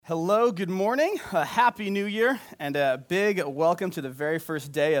Hello, good morning, a happy new year, and a big welcome to the very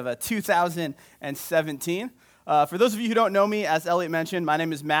first day of 2017. For those of you who don't know me, as Elliot mentioned, my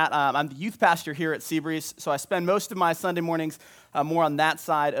name is Matt. I'm the youth pastor here at Seabreeze, so I spend most of my Sunday mornings more on that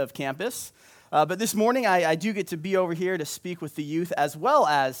side of campus. But this morning, I do get to be over here to speak with the youth as well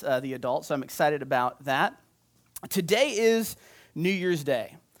as the adults, so I'm excited about that. Today is New Year's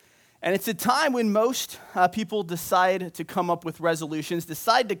Day. And it's a time when most people decide to come up with resolutions,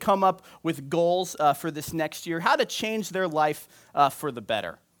 decide to come up with goals for this next year, how to change their life for the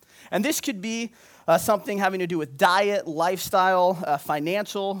better. And this could be something having to do with diet, lifestyle,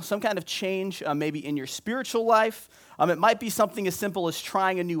 financial, some kind of change maybe in your spiritual life. It might be something as simple as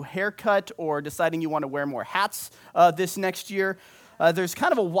trying a new haircut or deciding you want to wear more hats this next year. There's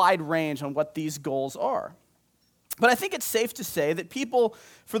kind of a wide range on what these goals are. But I think it's safe to say that people,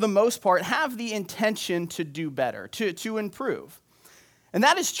 for the most part, have the intention to do better, to improve. And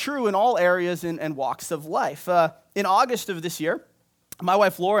that is true in all areas and walks of life. In August of this year, my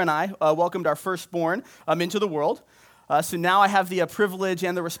wife Laura and I welcomed our firstborn into the world. So now I have the privilege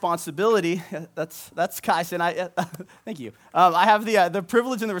and the responsibility. That's Kyson. Thank you. I have the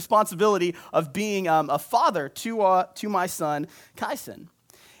privilege and the responsibility of being a father to my son, Kyson.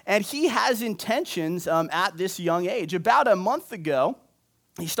 And he has intentions at this young age. About a month ago,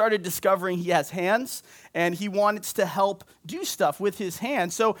 he started discovering he has hands, and he wants to help do stuff with his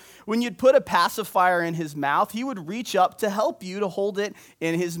hands. So when you'd put a pacifier in his mouth, he would reach up to help you to hold it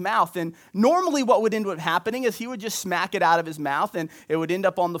in his mouth. And normally what would end up happening is he would just smack it out of his mouth, and it would end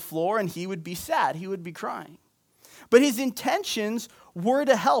up on the floor, and he would be sad. He would be crying. But his intentions were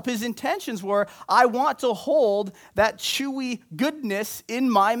to help. His intentions were, I want to hold that chewy goodness in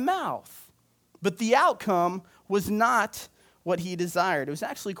my mouth. But the outcome was not what he desired. It was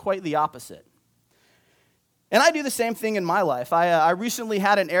actually quite the opposite. And I do the same thing in my life. I recently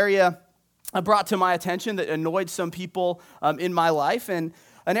had an area brought to my attention that annoyed some people in my life, and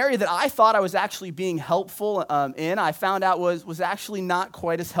an area that I thought I was actually being helpful in, I found out was actually not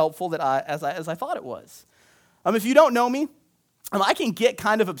quite as helpful as I thought it was. If you don't know me, I can get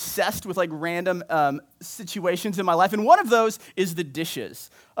kind of obsessed with like random situations in my life, and one of those is the dishes.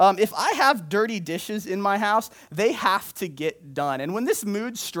 If I have dirty dishes in my house, they have to get done. And when this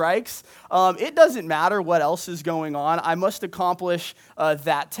mood strikes, it doesn't matter what else is going on. I must accomplish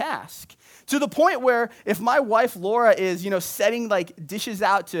that task. To the point where if my wife Laura is, setting like dishes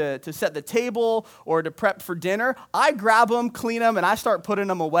out to set the table or to prep for dinner, I grab them, clean them, and I start putting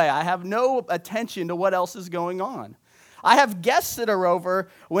them away. I have no attention to what else is going on. I have guests that are over.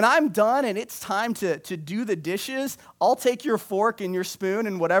 When I'm done and it's time to do the dishes, I'll take your fork and your spoon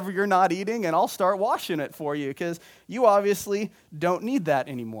and whatever you're not eating, and I'll start washing it for you because you obviously don't need that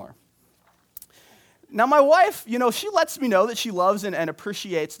anymore. Now, my wife, she lets me know that she loves and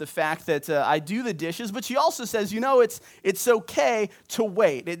appreciates the fact that I do the dishes, but she also says, it's okay to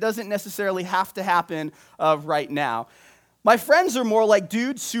wait. It doesn't necessarily have to happen right now. My friends are more like,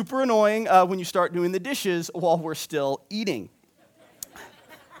 dude, super annoying when you start doing the dishes while we're still eating.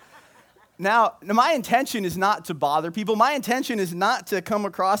 Now, my intention is not to bother people. My intention is not to come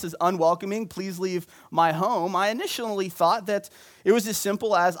across as unwelcoming. Please leave my home. I initially thought that it was as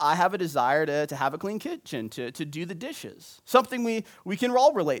simple as I have a desire to have a clean kitchen, to do the dishes. Something we can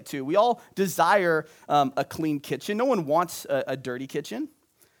all relate to. We all desire a clean kitchen. No one wants a dirty kitchen.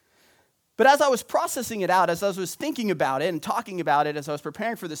 But as I was processing it out, as I was thinking about it and talking about it as I was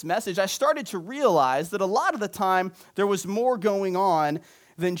preparing for this message, I started to realize that a lot of the time there was more going on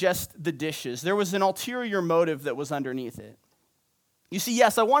than just the dishes. There was an ulterior motive that was underneath it. You see,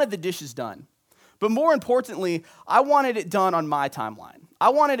 yes, I wanted the dishes done. But more importantly, I wanted it done on my timeline. I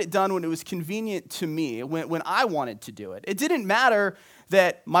wanted it done when it was convenient to me, when I wanted to do it. It didn't matter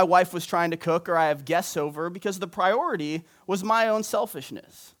that my wife was trying to cook or I have guests over, because the priority was my own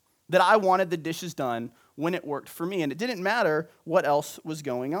selfishness, that I wanted the dishes done when it worked for me. And it didn't matter what else was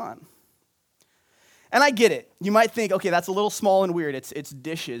going on. And I get it. You might think, okay, that's a little small and weird. It's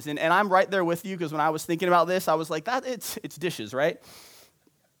dishes. And I'm right there with you, because when I was thinking about this, I was like, it's dishes, right?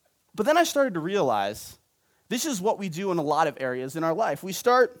 But then I started to realize this is what we do in a lot of areas in our life. We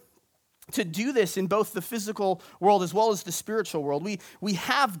start to do this in both the physical world as well as the spiritual world. We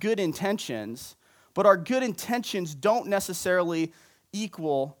have good intentions, but our good intentions don't necessarily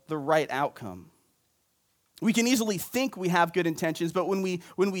equal the right outcome. We can easily think we have good intentions, but when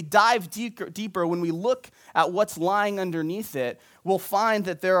we dive deeper, when we look at what's lying underneath it, we'll find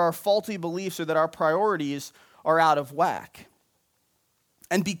that there are faulty beliefs or that our priorities are out of whack.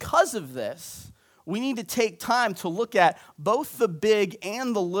 And because of this, we need to take time to look at both the big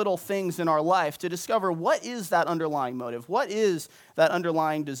and the little things in our life to discover what is that underlying motive, what is that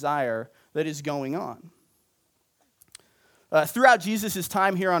underlying desire that is going on. Throughout Jesus'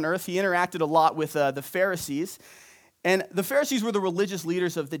 time here on earth, he interacted a lot with the Pharisees. And the Pharisees were the religious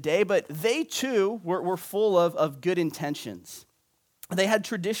leaders of the day, but they too were full of good intentions. They had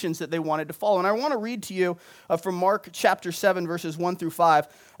traditions that they wanted to follow. And I want to read to you from Mark chapter 7, verses 1 through 5,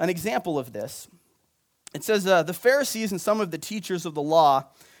 an example of this. It says, the Pharisees and some of the teachers of the law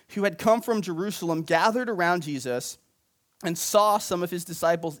who had come from Jerusalem gathered around Jesus and saw some of his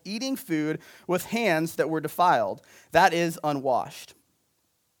disciples eating food with hands that were defiled, that is, unwashed.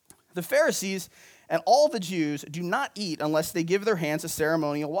 The Pharisees and all the Jews do not eat unless they give their hands a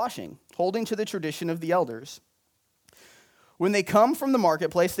ceremonial washing, holding to the tradition of the elders. When they come from the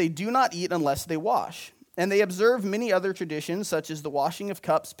marketplace, they do not eat unless they wash, and they observe many other traditions, such as the washing of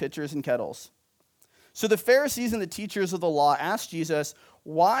cups, pitchers, and kettles. So the Pharisees and the teachers of the law asked Jesus,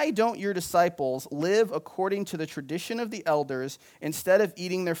 "Why don't your disciples live according to the tradition of the elders instead of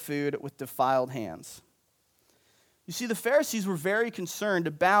eating their food with defiled hands?" You see, the Pharisees were very concerned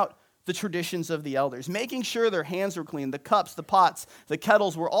about the traditions of the elders, making sure their hands were clean, the cups, the pots, the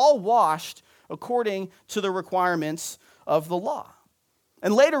kettles were all washed according to the requirements of the law.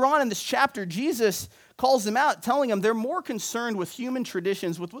 And later on in this chapter, Jesus calls them out, telling them they're more concerned with human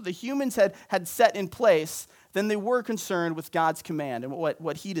traditions, with what the humans had set in place, than they were concerned with God's command and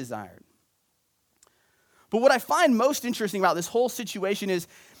what he desired. But what I find most interesting about this whole situation is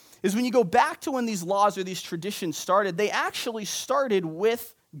when you go back to when these laws or these traditions started, they actually started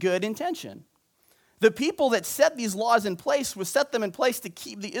with good intention. The people that set these laws in place set them in place to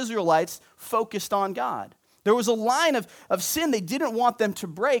keep the Israelites focused on God. There was a line of sin they didn't want them to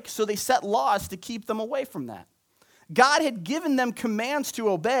break, so they set laws to keep them away from that. God had given them commands to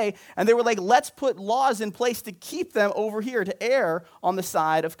obey, and they were like, let's put laws in place to keep them over here, to err on the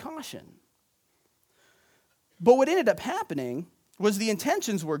side of caution. But what ended up happening was the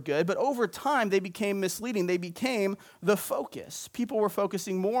intentions were good, but over time they became misleading. They became the focus. People were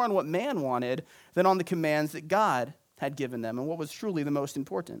focusing more on what man wanted than on the commands that God had given them and what was truly the most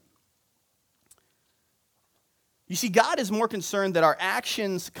important. You see, God is more concerned that our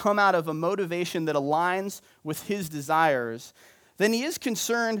actions come out of a motivation that aligns with his desires than he is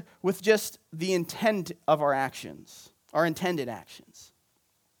concerned with just the intent of our actions, our intended actions.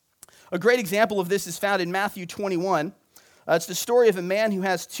 A great example of this is found in Matthew 21. It's the story of a man who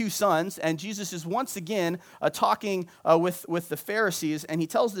has two sons, and Jesus is once again talking with the Pharisees, and he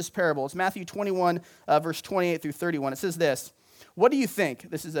tells this parable. It's Matthew 21, verse 28 through 31. It says this, "What do you think?"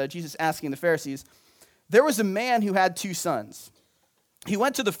 This is Jesus asking the Pharisees. "There was a man who had two sons. He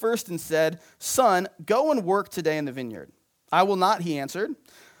went to the first and said, 'Son, go and work today in the vineyard.' 'I will not,' he answered.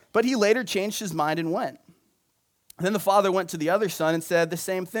 But he later changed his mind and went. Then the father went to the other son and said the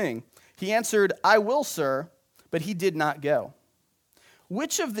same thing. He answered, 'I will, sir,' but he did not go.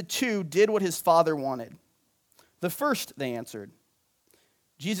 Which of the two did what his father wanted?" "The first," they answered.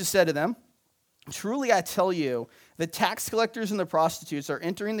 Jesus said to them, "Truly I tell you, the tax collectors and the prostitutes are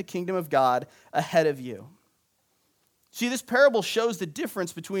entering the kingdom of God ahead of you." See, this parable shows the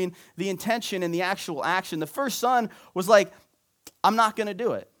difference between the intention and the actual action. The first son was like, "I'm not going to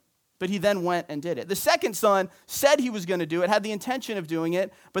do it." But he then went and did it. The second son said he was going to do it, had the intention of doing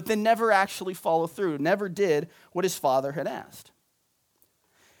it, but then never actually followed through, never did what his father had asked.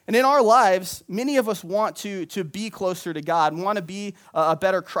 And in our lives, many of us want to be closer to God, want to be a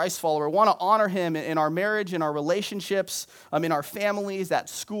better Christ follower, want to honor him in our marriage, in our relationships, in our families, at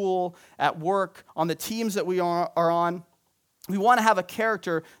school, at work, on the teams that we are on. We want to have a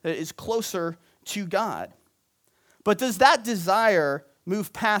character that is closer to God. But does that desire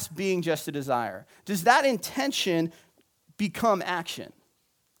move past being just a desire? Does that intention become action?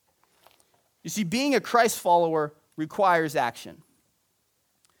 You see, being a Christ follower requires action.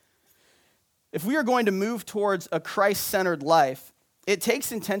 If we are going to move towards a Christ-centered life, it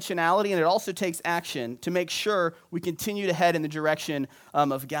takes intentionality and it also takes action to make sure we continue to head in the direction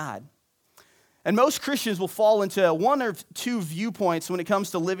of God. And most Christians will fall into one or two viewpoints when it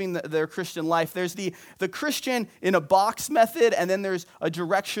comes to living their Christian life. There's the Christian in a box method, and then there's a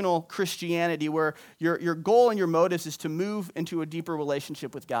directional Christianity where your goal and your motives is to move into a deeper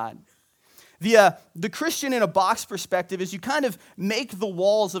relationship with God. The Christian in a box perspective is you kind of make the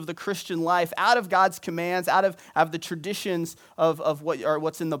walls of the Christian life out of God's commands, out of the traditions of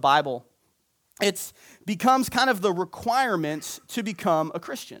what's in the Bible. It becomes kind of the requirements to become a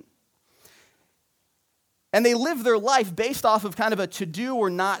Christian. And they live their life based off of kind of a to-do or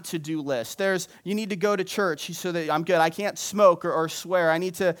not to-do list. You need to go to church so that I'm good. I can't smoke or swear. I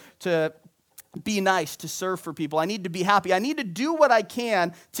need to be nice, to serve for people. I need to be happy. I need to do what I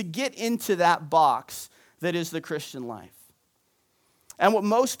can to get into that box that is the Christian life. And what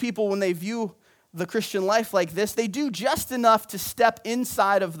most people, when they view the Christian life like this, they do just enough to step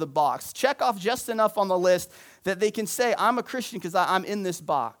inside of the box, check off just enough on the list that they can say, I'm a Christian because I'm in this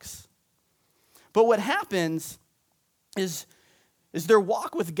box. But what happens is their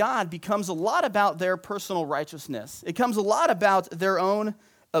walk with God becomes a lot about their personal righteousness. It becomes a lot about their own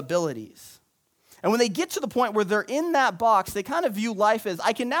abilities. And when they get to the point where they're in that box, they kind of view life as,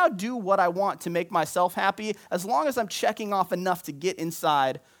 I can now do what I want to make myself happy as long as I'm checking off enough to get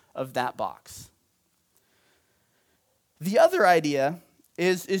inside of that box. The other idea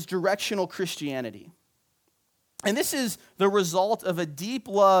is directional Christianity. And this is the result of a deep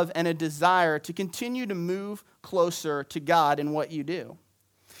love and a desire to continue to move closer to God in what you do.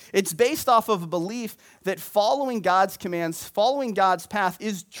 It's based off of a belief that following God's commands, following God's path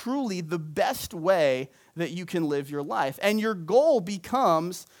is truly the best way that you can live your life. And your goal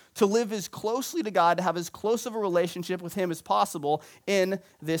becomes to live as closely to God, to have as close of a relationship with Him as possible in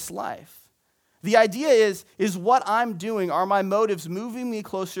this life. The idea is what I'm doing, are my motives moving me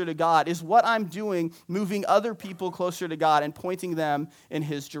closer to God? Is what I'm doing moving other people closer to God and pointing them in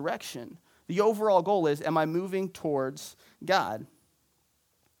His direction? The overall goal is, am I moving towards God?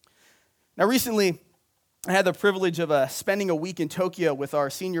 Now, recently, I had the privilege of spending a week in Tokyo with our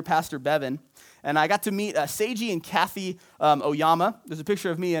senior pastor, Bevan, and I got to meet Seiji and Kathy Oyama. There's a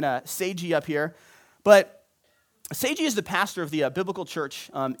picture of me and Seiji up here. But Seiji is the pastor of the biblical church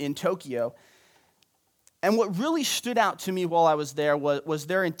in Tokyo. And what really stood out to me while I was there was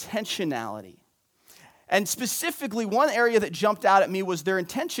their intentionality. And specifically, one area that jumped out at me was their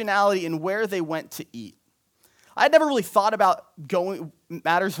intentionality in where they went to eat. I had never really thought about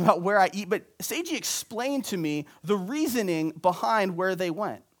matters about where I eat, but Seiji explained to me the reasoning behind where they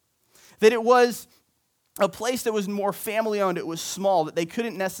went. That it was a place that was more family-owned, it was small, that they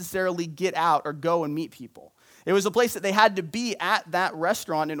couldn't necessarily get out or go and meet people. It was a place that they had to be at that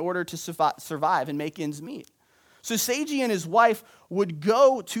restaurant in order to survive and make ends meet. So Seiji and his wife would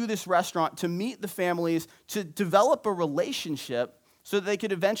go to this restaurant to meet the families, to develop a relationship so that they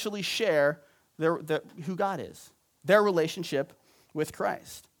could eventually share who God is, their relationship with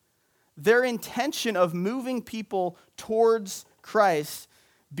Christ. Their intention of moving people towards Christ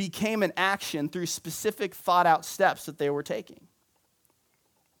became an action through specific thought-out steps that they were taking.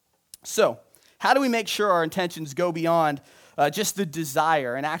 So, how do we make sure our intentions go beyond just the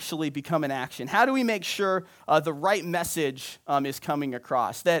desire and actually become an action? How do we make sure the right message is coming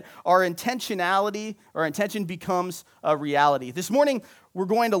across, that our intentionality, our intention becomes a reality? This morning, we're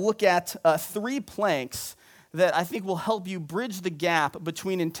going to look at 3 planks that I think will help you bridge the gap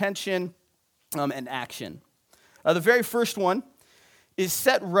between intention and action. The very first one is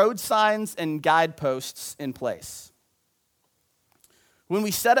set road signs and guideposts in place. When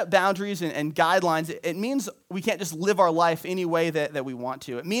we set up boundaries and guidelines, it means we can't just live our life any way that we want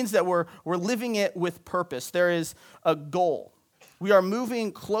to. It means that we're living it with purpose. There is a goal. We are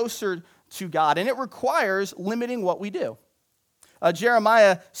moving closer to God, and it requires limiting what we do.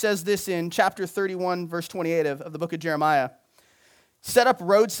 Jeremiah says this in chapter 31, verse 28 of the book of Jeremiah. Set up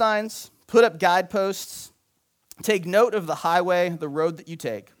road signs, put up guideposts, take note of the highway, the road that you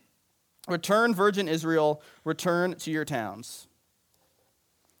take. Return, virgin Israel, return to your towns.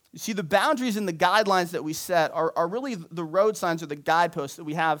 You see, the boundaries and the guidelines that we set are really the road signs or the guideposts that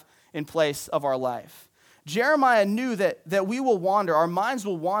we have in place of our life. Jeremiah knew that we will wander, our minds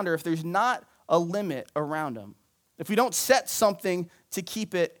will wander if there's not a limit around them. If we don't set something to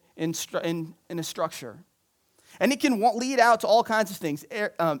keep it in a structure. And it can lead out to all kinds of things,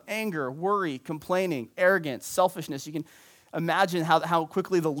 anger, worry, complaining, arrogance, selfishness. You can imagine how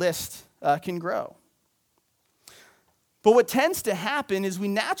quickly the list can grow. But what tends to happen is we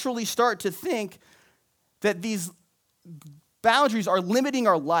naturally start to think that these boundaries are limiting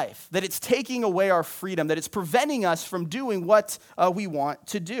our life, that it's taking away our freedom, that it's preventing us from doing what we want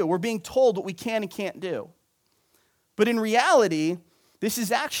to do. We're being told what we can and can't do. But in reality, this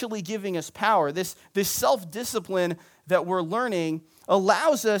is actually giving us power. This self-discipline that we're learning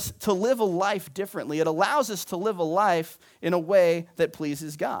allows us to live a life differently. It allows us to live a life in a way that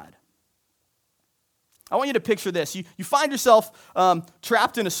pleases God. I want you to picture this. You find yourself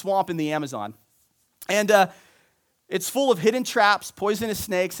trapped in a swamp in the Amazon. And it's full of hidden traps, poisonous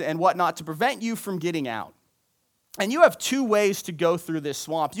snakes, and whatnot to prevent you from getting out. And you have 2 ways to go through this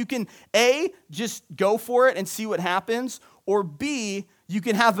swamp. You can, A, just go for it and see what happens, or B, you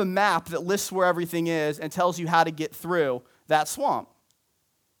can have a map that lists where everything is and tells you how to get through that swamp.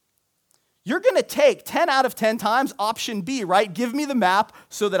 you're going to take 10 out of 10 times option B, right? Give me the map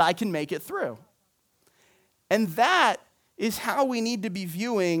so that I can make it through. And that is how we need to be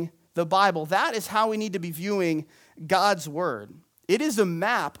viewing the Bible. That is how we need to be viewing God's word. It is a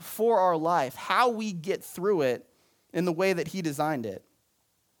map for our life, how we get through it in the way that he designed it.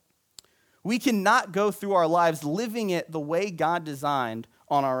 We cannot go through our lives living it the way God designed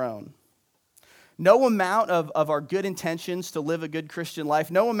on our own. No amount of our good intentions to live a good Christian life,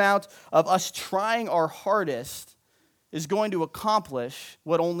 no amount of us trying our hardest is going to accomplish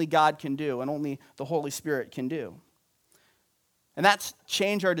what only God can do and only the Holy Spirit can do. And that's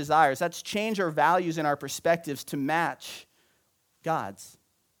change our desires. That's change our values and our perspectives to match God's.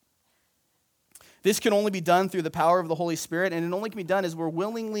 This can only be done through the power of the Holy Spirit, and it only can be done as we're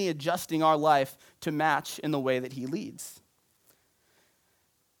willingly adjusting our life to match in the way that he leads.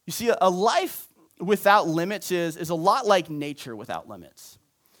 You see, a life without limits is a lot like nature without limits.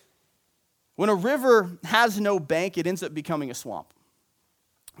 When a river has no bank, it ends up becoming a swamp.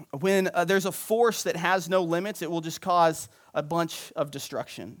 When there's a force that has no limits, it will just cause a bunch of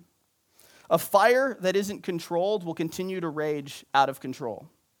destruction. A fire that isn't controlled will continue to rage out of control.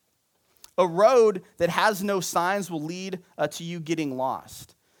 A road that has no signs will lead to you getting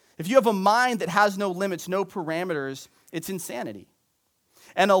lost. If you have a mind that has no limits, no parameters, it's insanity.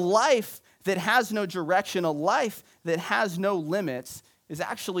 And a life that has no direction, a life that has no limits, is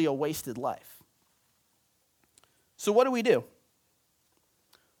actually a wasted life. So what do?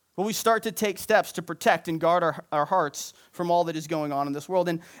 Well, we start to take steps to protect and guard our hearts from all that is going on in this world.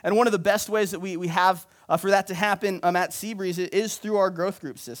 And one of the best ways that we have for that to happen at Seabreeze is through our growth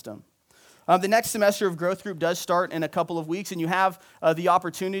group system. The next semester of growth group does start in a couple of weeks, and you have the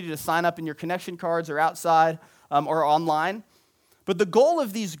opportunity to sign up in your connection cards or outside or online. But the goal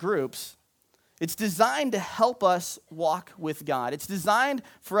of these groups, it's designed to help us walk with God. It's designed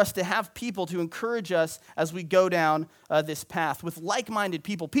for us to have people to encourage us as we go down this path with like-minded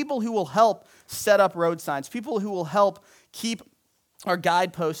people, people who will help set up road signs, people who will help keep our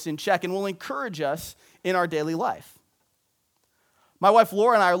guideposts in check and will encourage us in our daily life. My wife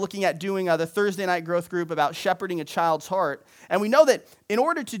Laura and I are looking at doing the Thursday night growth group about shepherding a child's heart. And we know that in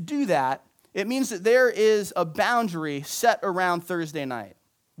order to do that, it means that there is a boundary set around Thursday night.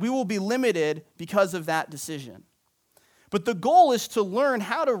 We will be limited because of that decision. But the goal is to learn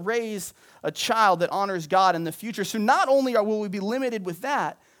how to raise a child that honors God in the future. So not only will we be limited with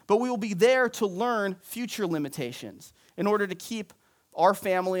that, but we will be there to learn future limitations in order to keep our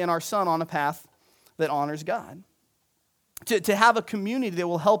family and our son on a path that honors God. To have a community that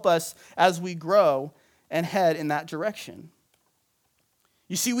will help us as we grow and head in that direction.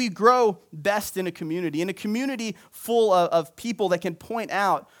 You see, we grow best in a community full of people that can point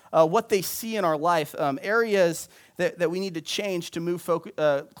out what they see in our life, areas that we need to change to move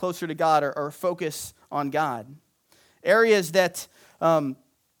closer to God or focus on God. Areas that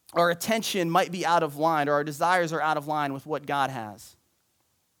our attention might be out of line or our desires are out of line with what God has.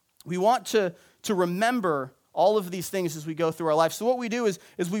 We want to remember all of these things as we go through our life. So what we do is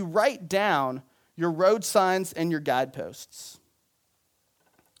we write down your road signs and your guideposts.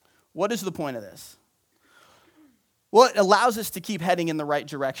 What is the point of this? Well, it allows us to keep heading in the right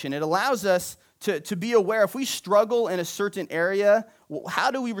direction. It allows us to be aware if we struggle in a certain area, well,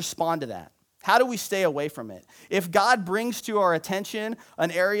 how do we respond to that? How do we stay away from it? If God brings to our attention an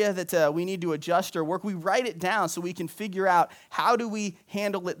area that we need to adjust or work, we write it down so we can figure out how do we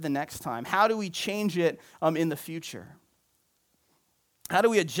handle it the next time? How do we change it in the future? How do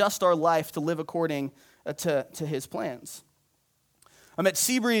we adjust our life to live according to his plans? At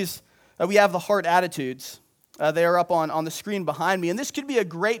Seabreeze, we have the heart attitudes. They are up on the screen behind me. And this could be a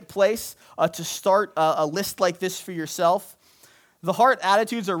great place to start a list like this for yourself. The heart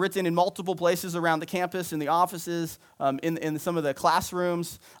attitudes are written in multiple places around the campus, in the offices, in some of the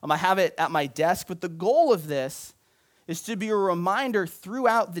classrooms. I have it at my desk. But the goal of this is to be a reminder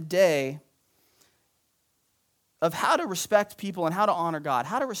throughout the day of how to respect people and how to honor God,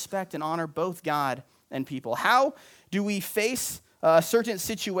 how to respect and honor both God and people. How do we face a certain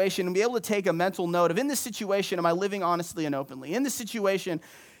situation and be able to take a mental note of, in this situation, am I living honestly and openly? In this situation,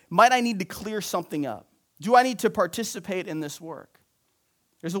 might I need to clear something up? Do I need to participate in this work?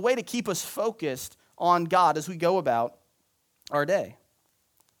 There's a way to keep us focused on God as we go about our day.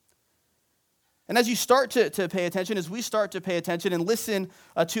 And as you start to pay attention, as we start to pay attention and listen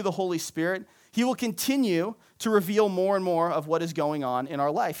to the Holy Spirit, he will continue to reveal more and more of what is going on in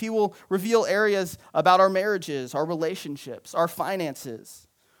our life. He will reveal areas about our marriages, our relationships, our finances,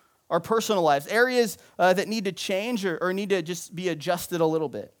 our personal lives, areas that need to change or need to just be adjusted a little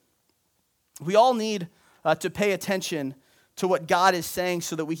bit. We all need to pay attention to what God is saying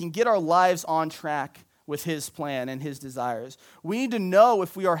so that we can get our lives on track with his plan and his desires. We need to know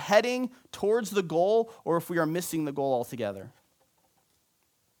if we are heading towards the goal or if we are missing the goal altogether.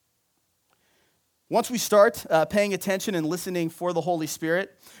 Once we start paying attention and listening for the Holy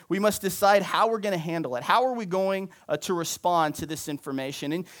Spirit, we must decide how we're going to handle it. How are we going to respond to this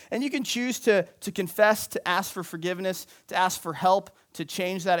information? And you can choose to confess, to ask for forgiveness, to ask for help, to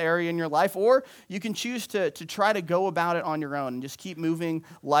change that area in your life, or you can choose to try to go about it on your own and just keep moving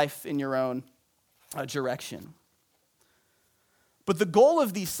life in your own direction. But the goal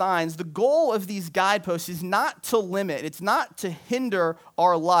of these signs, the goal of these guideposts is not to limit, it's not to hinder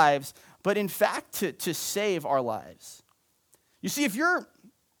our lives, but in fact to save our lives. You see, if you're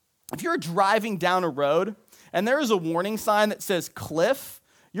driving down a road and there is a warning sign that says cliff,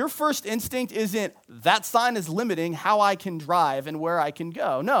 your first instinct isn't that sign is limiting how I can drive and where I can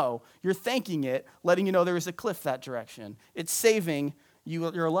go. No, you're thanking it, letting you know there is a cliff that direction. It's saving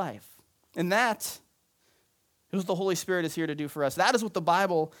your life. And that is what the Holy Spirit is here to do for us. That is what the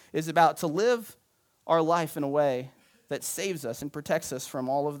Bible is about, to live our life in a way that saves us and protects us from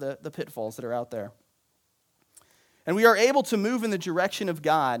all of the pitfalls that are out there. And we are able to move in the direction of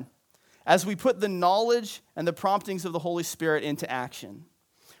God as we put the knowledge and the promptings of the Holy Spirit into action.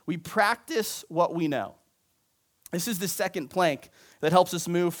 We practice what we know. This is the second plank that helps us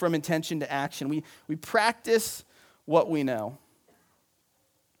move from intention to action. We practice what we know.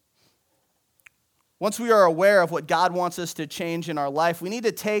 Once we are aware of what God wants us to change in our life, we need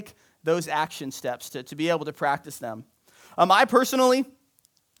to take those action steps to be able to practice them. I personally,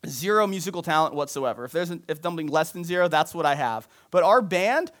 zero musical talent whatsoever. If something less than zero, that's what I have. But our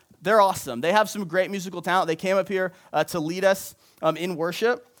band, they're awesome. They have some great musical talent. They came up here to lead us in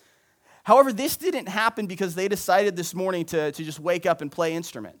worship. However, this didn't happen because they decided this morning to just wake up and play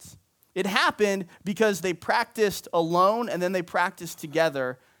instruments. It happened because they practiced alone and then they practiced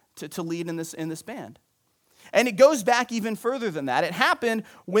together to lead in this band. And it goes back even further than that. It happened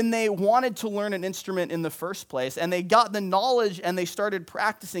when they wanted to learn an instrument in the first place, and they got the knowledge and they started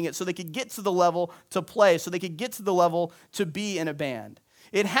practicing it so they could get to the level to play, so they could get to the level to be in a band.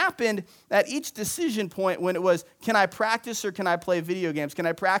 It happened at each decision point when it was, can I practice or can I play video games? Can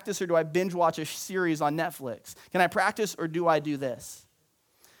I practice or do I binge watch a series on Netflix? Can I practice or do I do this?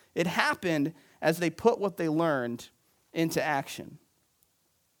 It happened as they put what they learned into action.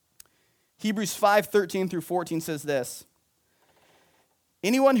 Hebrews 5:13 through 14 says this: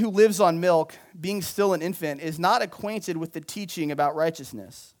 anyone who lives on milk, being still an infant, is not acquainted with the teaching about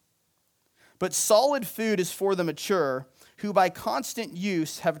righteousness. But solid food is for the mature, who by constant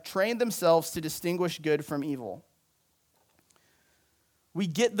use have trained themselves to distinguish good from evil. We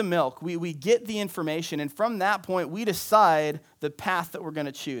get the milk, we get the information, and from that point, we decide the path that we're going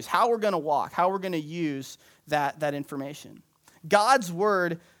to choose, how we're going to walk, how we're going to use that information. God's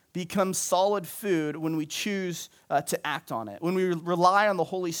word becomes solid food when we choose to act on it, when we rely on the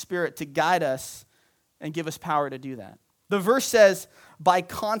Holy Spirit to guide us and give us power to do that. The verse says, by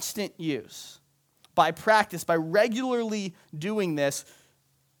constant use, by practice, by regularly doing this,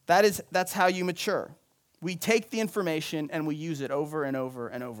 that's how you mature. We take the information and we use it over and over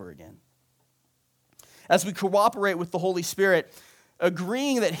and over again. As we cooperate with the Holy Spirit,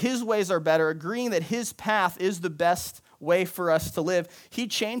 agreeing that his ways are better, agreeing that his path is the best way for us to live, he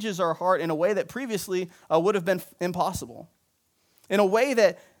changes our heart in a way that previously would have been impossible. In a way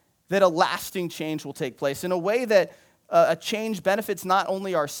that a lasting change will take place. In a way that a change benefits not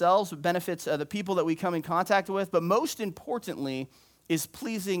only ourselves, but benefits the people that we come in contact with, but most importantly, is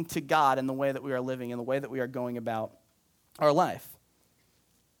pleasing to God in the way that we are living, in the way that we are going about our life.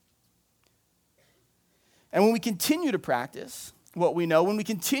 And when we continue to practice what we know, when we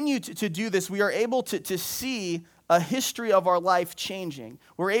continue to do this, we are able to see a history of our life changing.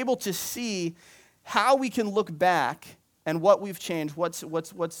 We're able to see how we can look back and what we've changed, what's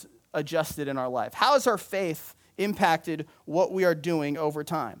adjusted in our life. How has our faith impacted what we are doing over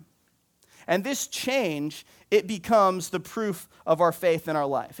time? And this change, it becomes the proof of our faith in our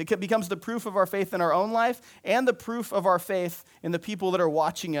life. It becomes the proof of our faith in our own life and the proof of our faith in the people that are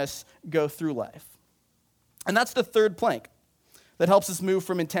watching us go through life. And that's the third plank that helps us move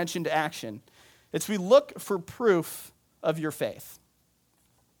from intention to action. It's we look for proof of your faith.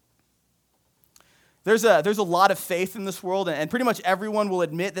 There's a lot of faith in this world, and pretty much everyone will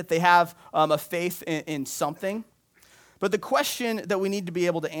admit that they have a faith in something. But the question that we need to be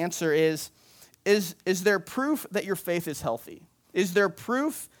able to answer is there proof that your faith is healthy? Is there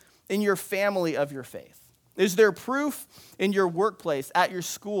proof in your family of your faith? Is there proof in your workplace, at your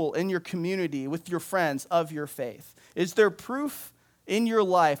school, in your community, with your friends of your faith? Is there proof in your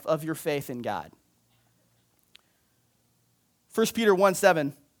life of your faith in God? 1 Peter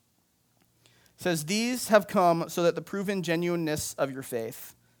 1:7 says, "These have come so that the proven genuineness of your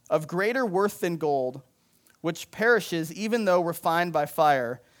faith, of greater worth than gold, which perishes even though refined by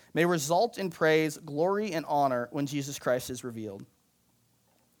fire, may result in praise, glory, and honor when Jesus Christ is revealed."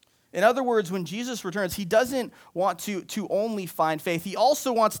 In other words, when Jesus returns, he doesn't want to only find faith. He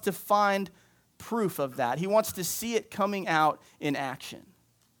also wants to find proof of that. He wants to see it coming out in action.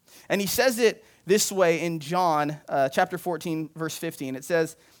 And he says it this way in John chapter 14, verse 15. It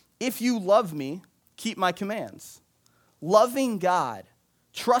says, "If you love me, keep my commands." Loving God,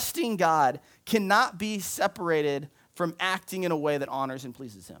 trusting God cannot be separated from acting in a way that honors and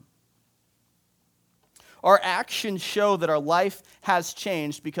pleases him. Our actions show that our life has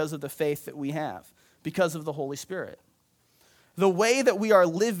changed because of the faith that we have, because of the Holy Spirit. The way that we are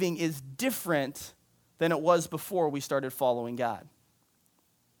living is different than it was before we started following God.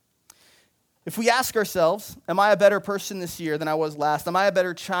 If we ask ourselves, am I a better person this year than I was last? Am I a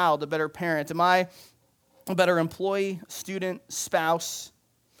better child, a better parent? Am I a better employee, student, spouse?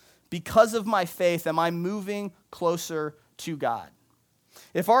 Because of my faith, am I moving closer to God?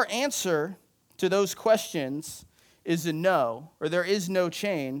 If our answer to those questions is a no, or there is no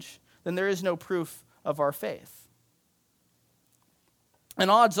change, then there is no proof of our faith. And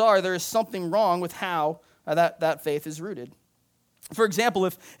odds are there is something wrong with how that faith is rooted. For example,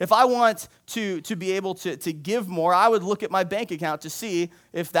 if I want to be able to give more, I would look at my bank account to see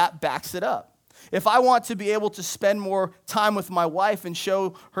if that backs it up. If I want to be able to spend more time with my wife and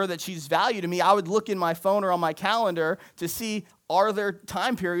show her that she's valued to me, I would look in my phone or on my calendar to see, are there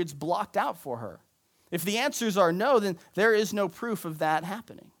time periods blocked out for her? If the answers are no, then there is no proof of that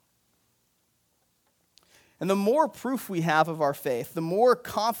happening. And the more proof we have of our faith, the more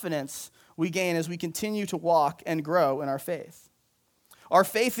confidence we gain as we continue to walk and grow in our faith. Our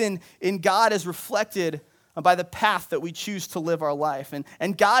faith in God is reflected by the path that we choose to live our life.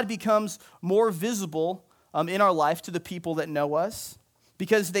 And God becomes more visible in our life to the people that know us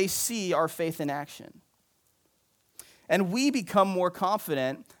because they see our faith in action. And we become more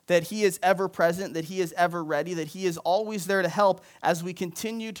confident that he is ever present, that he is ever ready, that he is always there to help as we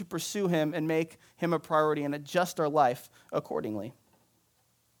continue to pursue him and make him a priority and adjust our life accordingly.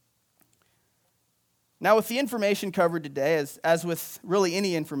 Now, with the information covered today, as with really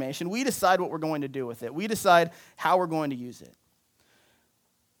any information, we decide what we're going to do with it. We decide how we're going to use it.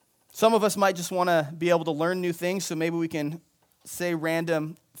 Some of us might just want to be able to learn new things, so maybe we can say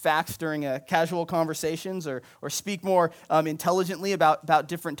random facts during casual conversations or speak more intelligently about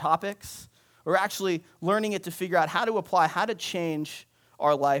different topics. Or actually learning it to figure out how to apply, how to change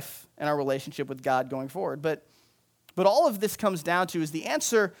our life and our relationship with God going forward. But all of this comes down to is the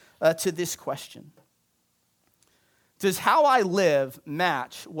answer to this question. Does how I live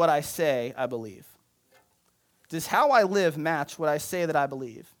match what I say I believe? Does how I live match what I say that I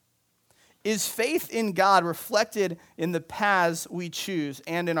believe? Is faith in God reflected in the paths we choose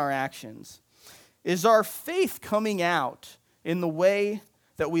and in our actions? Is our faith coming out in the way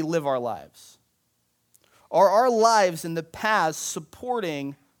that we live our lives? Are our lives and the paths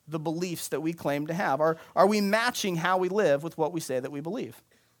supporting the beliefs that we claim to have? Are we matching how we live with what we say that we believe?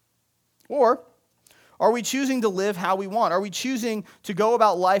 Or are we choosing to live how we want? Are we choosing to go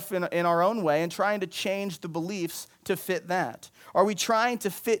about life in our own way and trying to change the beliefs to fit that? Are we trying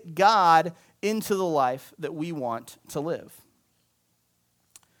to fit God into the life that we want to live?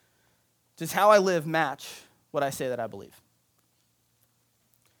 Does how I live match what I say that I believe?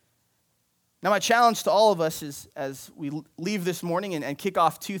 Now, my challenge to all of us is, as we leave this morning and kick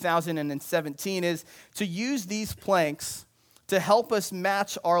off 2017, is to use these planks to help us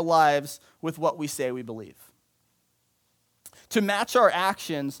match our lives with what we say we believe. To match our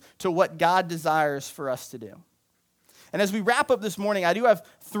actions to what God desires for us to do. And as we wrap up this morning, I do have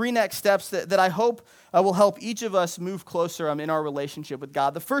 3 next steps that I hope will help each of us move closer in our relationship with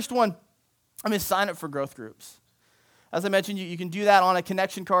God. The first one is sign up for growth groups. As I mentioned, you can do that on a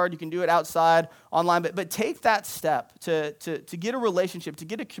connection card. You can do it outside, online. But take that step to get a relationship, to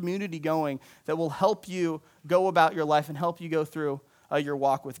get a community going that will help you go about your life and help you go through your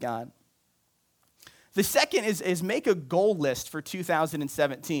walk with God. The second is make a goal list for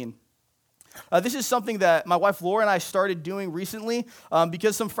 2017. This is something that my wife Laura and I started doing recently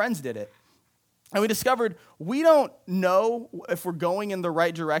because some friends did it. And we discovered we don't know if we're going in the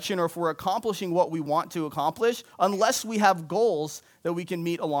right direction or if we're accomplishing what we want to accomplish unless we have goals that we can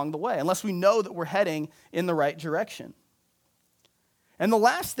meet along the way, unless we know that we're heading in the right direction. And the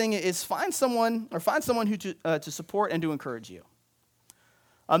last thing is find someone who to support and to encourage you.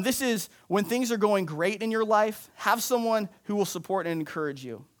 This is when things are going great in your life, have someone who will support and encourage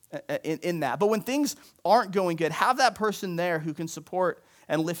you. in that. But when things aren't going good, have that person there who can support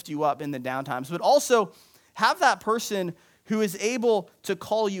and lift you up in the down times. But also have that person who is able to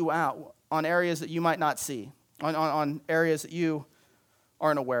call you out on areas that you might not see, on areas that you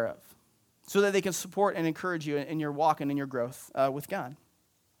aren't aware of, so that they can support and encourage you in your walk and in your growth with God.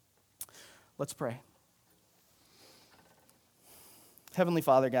 Let's pray. Heavenly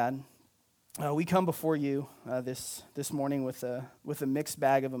Father, God, we come before you this morning with a mixed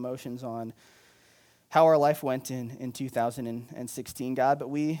bag of emotions on how our life went in 2016, God. But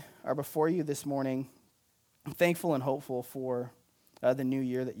we are before you this morning thankful and hopeful for the new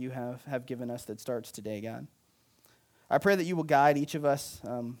year that you have given us that starts today, God. I pray that you will guide each of us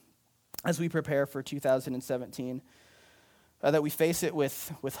as we prepare for 2017, that we face it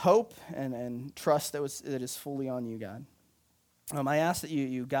with hope and trust that is fully on you, God. I ask that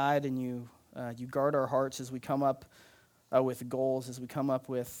you guide and you guard our hearts as we come up with goals, as we come up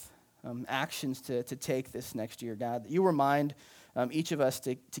with actions to take this next year, God. That you remind each of us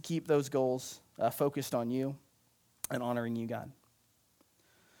to keep those goals focused on you and honoring you, God.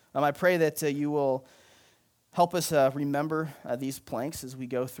 I pray that you will help us remember these planks as we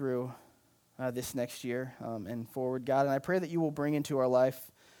go through this next year and forward, God. And I pray that you will bring into our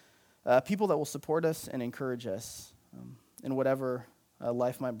life people that will support us and encourage us in whatever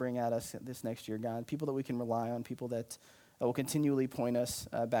life might bring at us this next year, God. People that we can rely on, people that will continually point us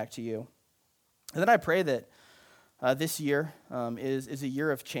back to you. And then I pray that this year is a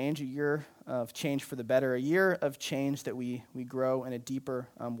year of change for the better, a year of change that we grow in a deeper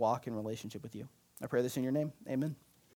walk in relationship with you. I pray this in your name. Amen.